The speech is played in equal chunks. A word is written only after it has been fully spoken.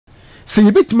say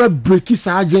you bit my breaky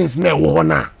sergeants na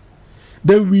wona,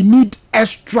 then we need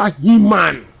extra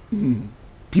human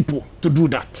people to do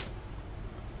that.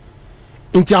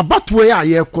 Inti abatwe a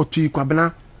ye kotu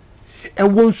ikwabena e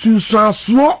won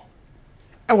sunsuaso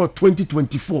e wo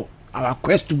 2024 our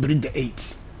quest to bring the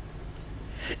 8.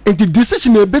 Inti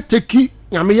decision e be take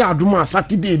nyame ya aduma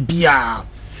Saturday bia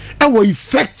e wo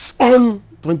effects on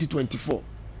 2024.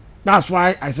 That's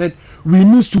why I said we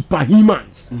need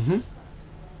superhumans.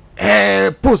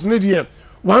 Post ne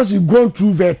once you go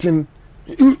through vetting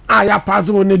aya pass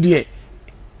on ne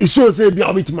it's so say be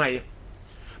obit my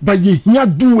but you hear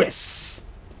doers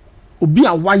obi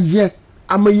a waye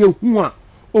amaye hu a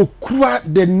okura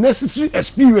the necessary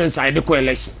experience I the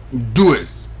election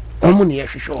doers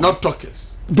not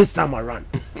talkers this time around.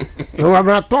 You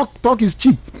know, talk is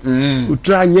cheap. We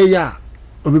try ya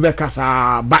obi be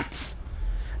kasa, but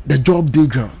the job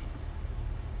diagram,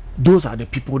 those are the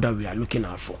people that we are looking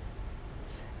out for.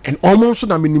 And almost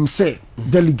na minim say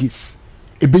delegates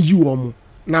ebe you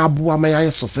na abu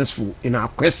amaya successful in our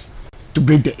quest to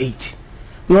break the 8.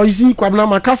 You see kwabna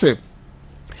makase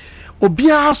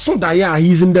obia so that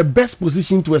he's in the best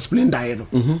position to explain that.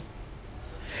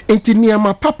 Enti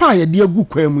niama papa ye de agu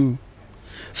kwamu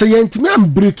say yentimi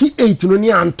am break 8 no ni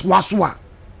antoa so a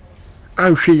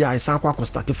anhwe ya isa kwa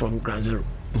start from ground zero.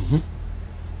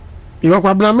 You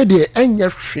kwabna me de enye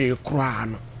hwe kra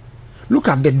no. Look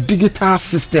at the digital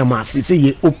system as you say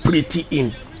you operate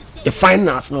in the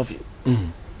finance of it.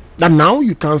 That now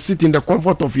you can sit in the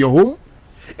comfort of your home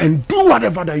and do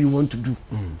whatever that you want to do.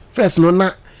 First, no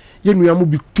na you know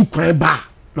be too quiet bar.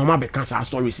 No ma be cancer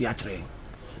stories here.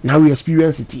 Now we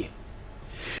experience it here.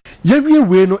 Every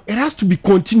way no, it has to be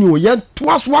continued. Yen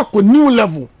twice work on new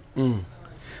level.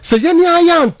 So yen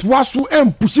yan twice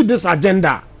and push this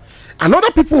agenda. And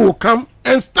other people will come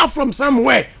and start from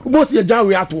somewhere. Boss ye jaw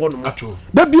we at one.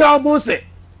 Baby album say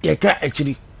ye ka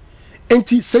actually.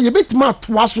 Enti say you bit ma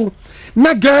twaso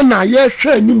na Ghana ye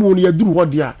hwe animu no ye duru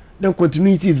hodia, then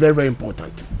continuity is very very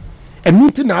important. And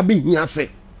meeting na be here say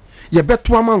ye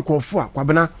beto ama nkofo a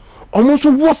kwabena almost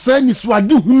wo say ni so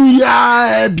ade hunu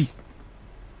ya bi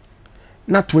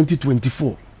na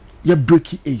 2024 ye break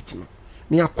 8 no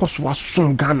na yakoso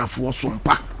asom Ghana fo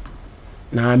sompa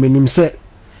na menim say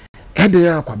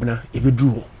edena kwabena e be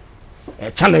duru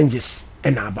challenges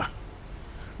enaba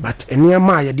but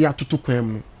eniama ye de atoto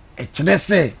kwam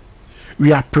say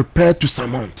we are prepared to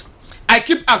surmount. I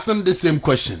keep asking the same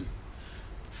question.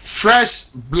 Fresh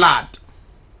blood,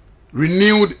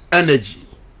 renewed energy,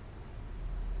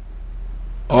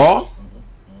 or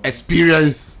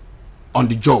experience on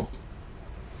the job.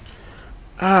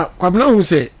 Kwabena who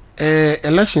say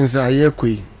elections are here.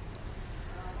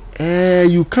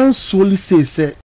 You can't solely say